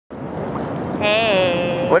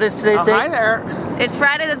Hey. What is today's date? Hi there. It's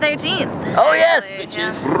Friday the 13th. Oh yes!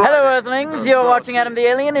 Yeah. Hello Earthlings, you're watching Adam the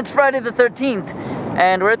Alien. It's Friday the 13th,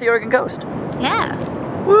 and we're at the Oregon coast. Yeah.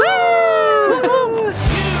 Woo!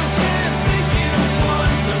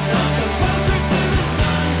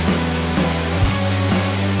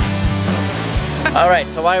 Alright,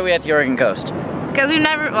 so why are we at the Oregon coast? Because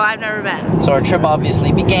I've never been. So our trip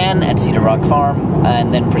obviously began at Cedar Rock Farm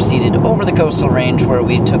and then proceeded over the coastal range where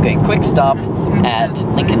we took a quick stop at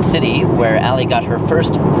Lincoln City where Allie got her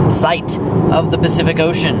first sight of the Pacific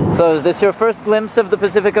Ocean. So is this your first glimpse of the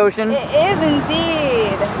Pacific Ocean? It is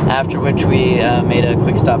indeed. After which we made a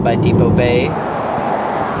quick stop by Depot Bay.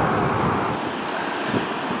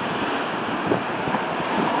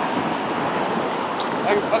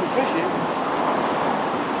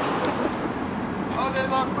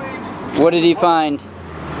 What did he find? We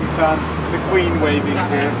found the Queen waving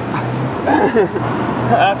here.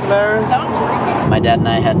 That's hilarious. My dad and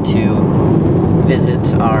I had to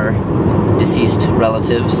visit our deceased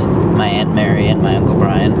relatives, my Aunt Mary and my Uncle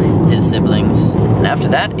Brian, his siblings. And after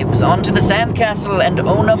that, it was on to the Sandcastle and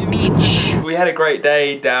Ona Beach. We had a great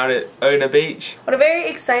day down at Ona Beach. What a very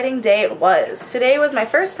exciting day it was. Today was my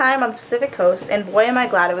first time on the Pacific coast, and boy am I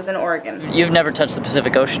glad it was in Oregon. You've never touched the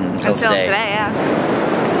Pacific Ocean until today. Yeah.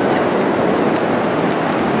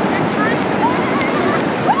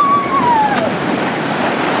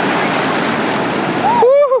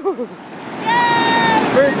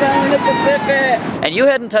 First time in the Pacific! And you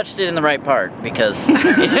hadn't touched it in the right part because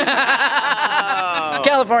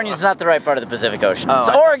California's not the right part of the Pacific Ocean. It's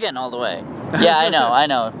Oregon all the way. Yeah, I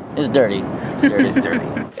know. It's dirty. It's dirty.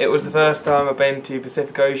 It was the first time I've been to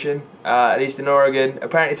Pacific Ocean, at least in Oregon.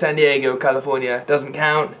 Apparently San Diego, California doesn't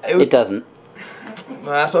count. It doesn't.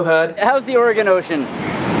 Well, that's what I've heard. How's the Oregon Ocean?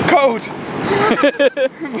 Cold!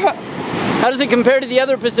 How does it compare to the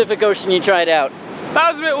other Pacific Ocean you tried out?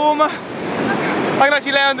 That was a bit warmer. I can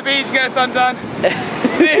actually lay on the beach and get the sun done.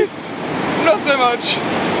 This, not so much.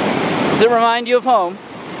 Does it remind you of home?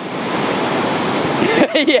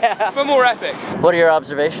 Yeah. But more epic. What are your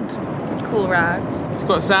observations? Cool rock. It's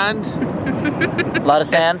got sand. A lot of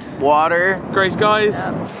sand? Water. Grey skies.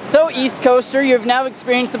 Yeah. So, East Coaster, you've now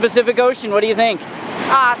experienced the Pacific Ocean. What do you think? It's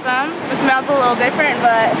awesome. The smell's a little different,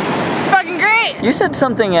 but it's fucking great. You said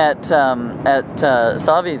something at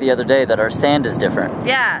Savi the other day that our sand is different.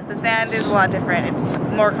 Yeah, the sand is a lot different. It's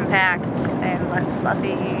more compact and less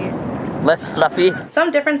fluffy. Less fluffy?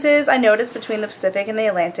 Some differences I noticed between the Pacific and the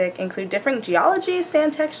Atlantic include different geology,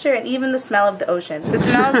 sand texture, and even the smell of the ocean. The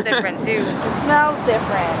smell is different too. The smell's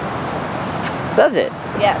different. Does it?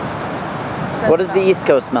 Yes. What does the East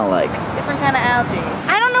Coast smell like? Different kind of algae.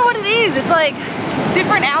 I don't know what it is. It's like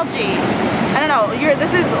different algae. I don't know.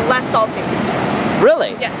 This is less salty.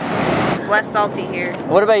 Really? Yes. It's less salty here.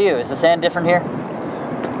 What about you? Is the sand different here?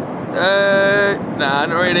 Nah,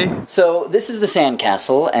 not really. So this is the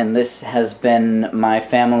Sandcastle, and this has been my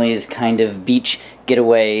family's kind of beach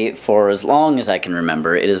getaway for as long as I can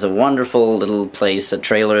remember. It is a wonderful little place, a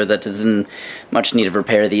trailer that is in much need of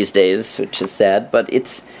repair these days, which is sad, but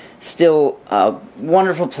it's still a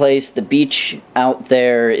wonderful place. The beach out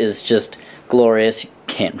there is just glorious. You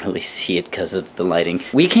can't really see it because of the lighting.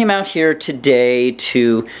 We came out here today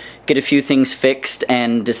to get a few things fixed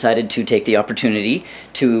and decided to take the opportunity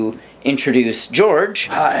to introduce George.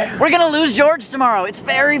 Hi. We're gonna lose George tomorrow. It's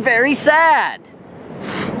very, very sad.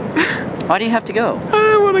 Why do you have to go? I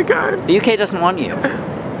don't want to go. The UK doesn't want you.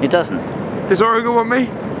 It doesn't. Does Oregon want me?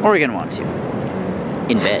 Oregon wants you.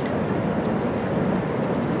 In bed.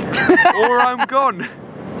 Or I'm gone.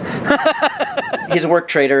 He's a work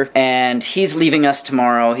trader, and he's leaving us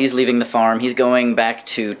tomorrow. He's leaving the farm. He's going back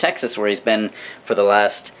to Texas, where he's been for the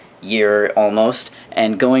last year almost,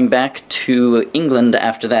 and going back to England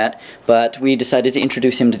after that. But we decided to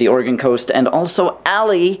introduce him to the Oregon coast, and also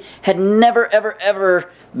Allie had never, ever,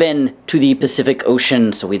 ever been to the Pacific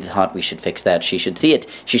Ocean, so we thought we should fix that. She should see it.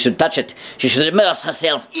 She should touch it. She should immerse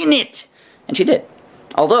herself in it. And she did.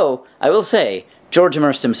 Although, I will say, George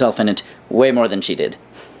immersed himself in it way more than she did.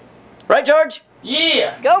 Right, George?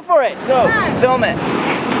 Yeah. Go for it. Go. Film it.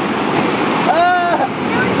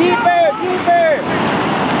 Deeper, deeper.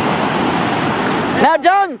 Now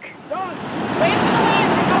dunk. Wait for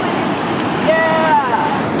the wind. Yeah.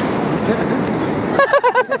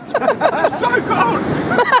 I'm so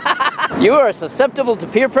cold. You are susceptible to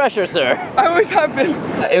peer pressure, sir. I always have been.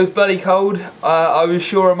 It was bloody cold. I was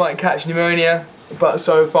sure I might catch pneumonia, but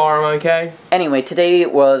so far I'm okay. Anyway, today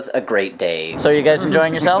was a great day. So are you guys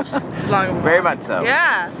enjoying yourselves? Very much so.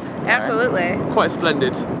 Yeah, absolutely. Quite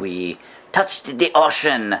splendid. We touched the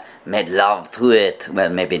ocean, made love to it. Well,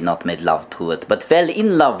 maybe not made love to it, but fell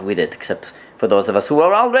in love with it, except For those of us who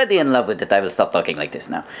are already in love with it, I will stop talking like this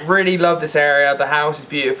now. Really love this area. The house is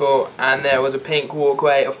beautiful, and there was a pink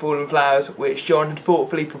walkway of fallen flowers, which John had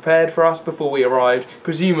thoughtfully prepared for us before we arrived.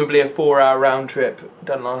 Presumably a 4-hour round trip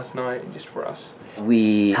done last night just for us.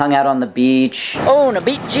 We hung out on the beach. Ona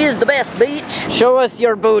Beach is the best beach. Show us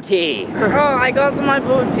your booty. Oh, I got to my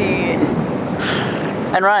booty.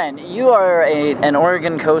 And Ryan, you are an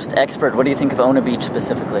Oregon coast expert. What do you think of Ona Beach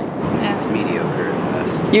specifically? It's mediocre at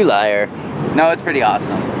best. You liar. No, it's pretty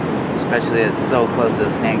awesome. Especially it's so close to the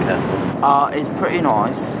sandcastle. It's pretty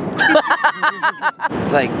nice.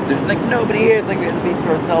 It's like, there's like nobody here. It's like we have to be for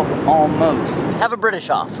ourselves almost. Have a British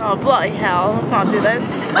off. Oh, bloody hell. Let's not do this.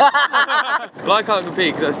 Well, I can't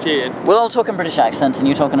compete because that's cheating. We'll all talk in British accents and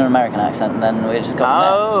you talk in an American accent, and then we just go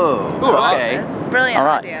from Oh, okay. That's a brilliant All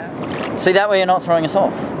right. idea. there. See, that way you're not throwing us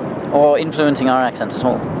off. Or influencing our accents at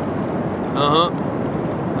all. Uh-huh.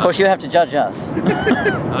 Of course, you have to judge us.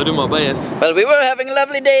 I'll do my best. Well, we were having a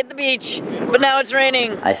lovely day at the beach, but now it's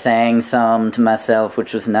raining. I sang some to myself,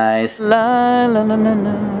 which was nice. La la la la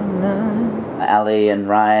la la. Allie and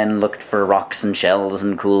Ryan looked for rocks and shells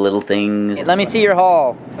and cool little things. Let me see your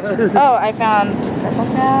haul. Oh, I found purple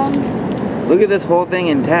crown. Look at this whole thing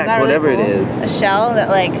intact, That really whatever cool. it is. A shell that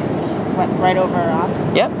like went right over a rock.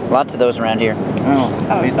 Yep, lots of those around here. Oh,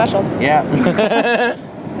 That was special. Yeah.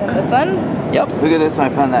 And this one? Yep, Look at this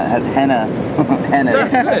one. I found that has henna. Henna.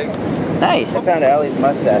 That's sick. nice. I found Allie's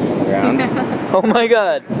mustache on the ground. Oh my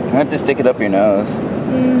god. I have to stick it up your nose.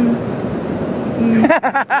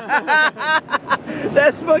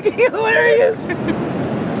 That's fucking hilarious.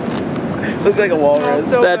 Looks like a walrus.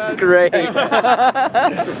 so That's good. great.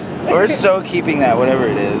 We're so keeping that, whatever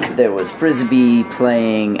it is. There was frisbee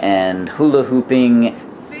playing and hula hooping.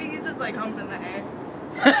 See, he's just like humping the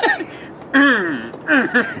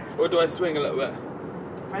air. Or do I swing a little bit?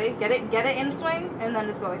 Ready? Get it in swing, and then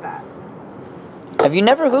just go like that. Have you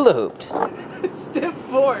never hula hooped? Stiff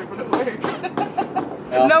forward, but it works.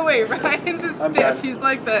 No, wait, Ryan's is I'm stiff. done. He's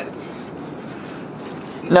like this.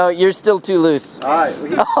 No, you're still too loose. Alright.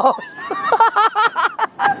 Oh.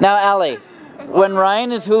 Now, Allie, when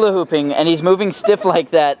Ryan is hula hooping and he's moving stiff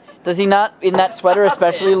like that, does he not, in that sweater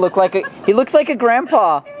especially, look like a... He looks like a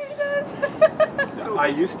grandpa. I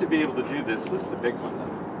used to be able to do this. This is a big one. Do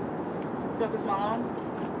you want the smaller one?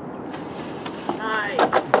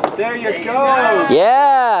 Nice. There you go.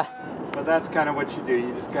 Yeah. But that's kind of what you do.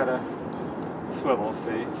 You just gotta swivel,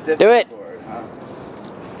 see? Stiff Do it. forward, huh?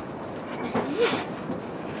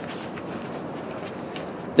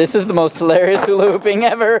 This is the most hilarious hula hooping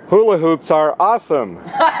ever. Hula hoops are awesome.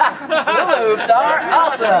 Hula hoops are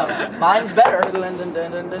awesome. Mine's better.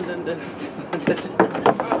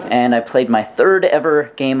 And I played my third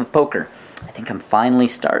ever game of poker. I think I'm finally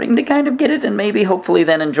starting to kind of get it and maybe hopefully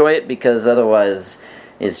then enjoy it, because otherwise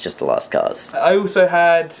it's just a lost cause. I also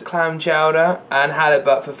had clam chowder and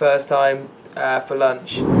halibut for first time for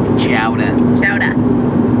lunch. Chowder. Chowder.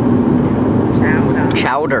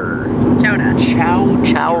 Chowder. Chowder. Chowder.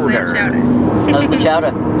 Chowder. Chowder. How's the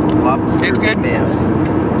chowder? Lobster. It's good. Miss.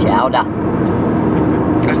 Chowder.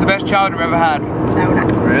 That's the best chowder I've ever had. Chowder.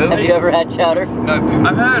 Have Really? you ever had chowder? Nope.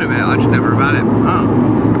 I've heard of it, I just never have had it. Oh.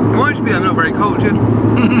 It might just be I'm not very cultured.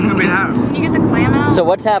 Could be that. Can you get the clam out? So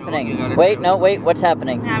what's happening? Wait, no, wait, what's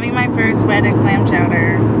happening? Having my first breaded clam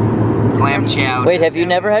chowder. Clam chowder. Wait, have you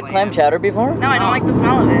never had clam chowder before? No, I don't like the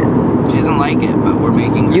smell of it. She doesn't like it, but we're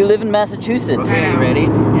making it. You live in Massachusetts. Okay, I you know. ready?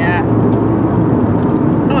 Yeah.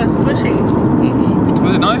 Oh, it's squishy.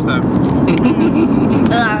 Was it nice though?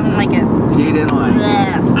 Ugh, I don't like it. She didn't like it.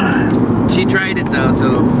 Yeah. She tried it though,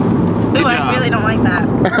 so good Ooh, I job. really don't like that.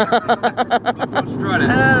 I've just tried it.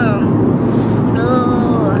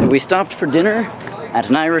 Oh. We stopped for dinner at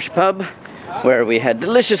an Irish pub where we had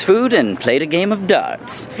delicious food and played a game of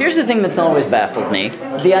darts. Here's the thing that's always baffled me.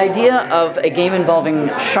 The idea of a game involving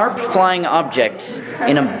sharp flying objects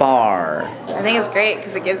in a bar. I think it's great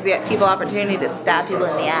because it gives the people opportunity to stab people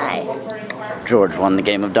in the eye. George won the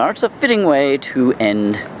game of darts, a fitting way to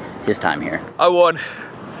end his time here. I won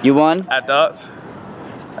You won? at darts.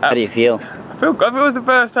 How do you feel? I feel it was the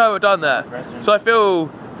first time I've done that. So I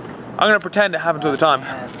feel I'm gonna pretend it happens all the time.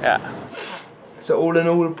 Yeah. So all in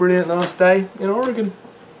all, a brilliant last day in Oregon.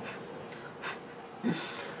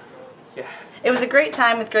 It was a great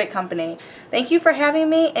time with great company. Thank you for having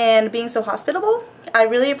me and being so hospitable. I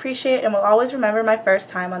really appreciate and will always remember my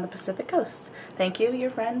first time on the Pacific Coast. Thank you,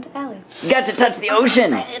 your friend, Allie. Got to touch the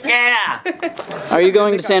ocean! Yeah! Are you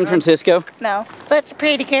going to San Francisco? No. Such a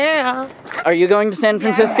pretty girl. Are you going to San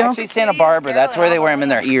Francisco? Actually, Santa Barbara, that's where they wear them in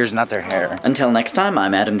their ears, not their hair. Until next time,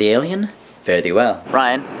 I'm Adam the Alien. Fare thee well.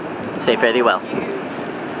 Ryan, say fare thee well.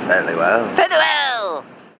 Fairly well. Fare thee well!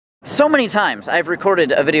 So many times I've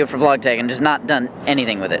recorded a video for vlog tag and just not done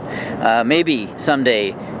anything with it. Maybe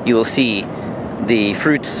someday you will see the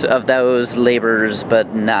fruits of those labors,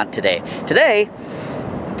 but not today. Today,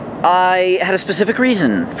 I had a specific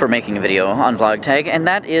reason for making a video on vlog tag, and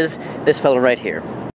that is this fellow right here.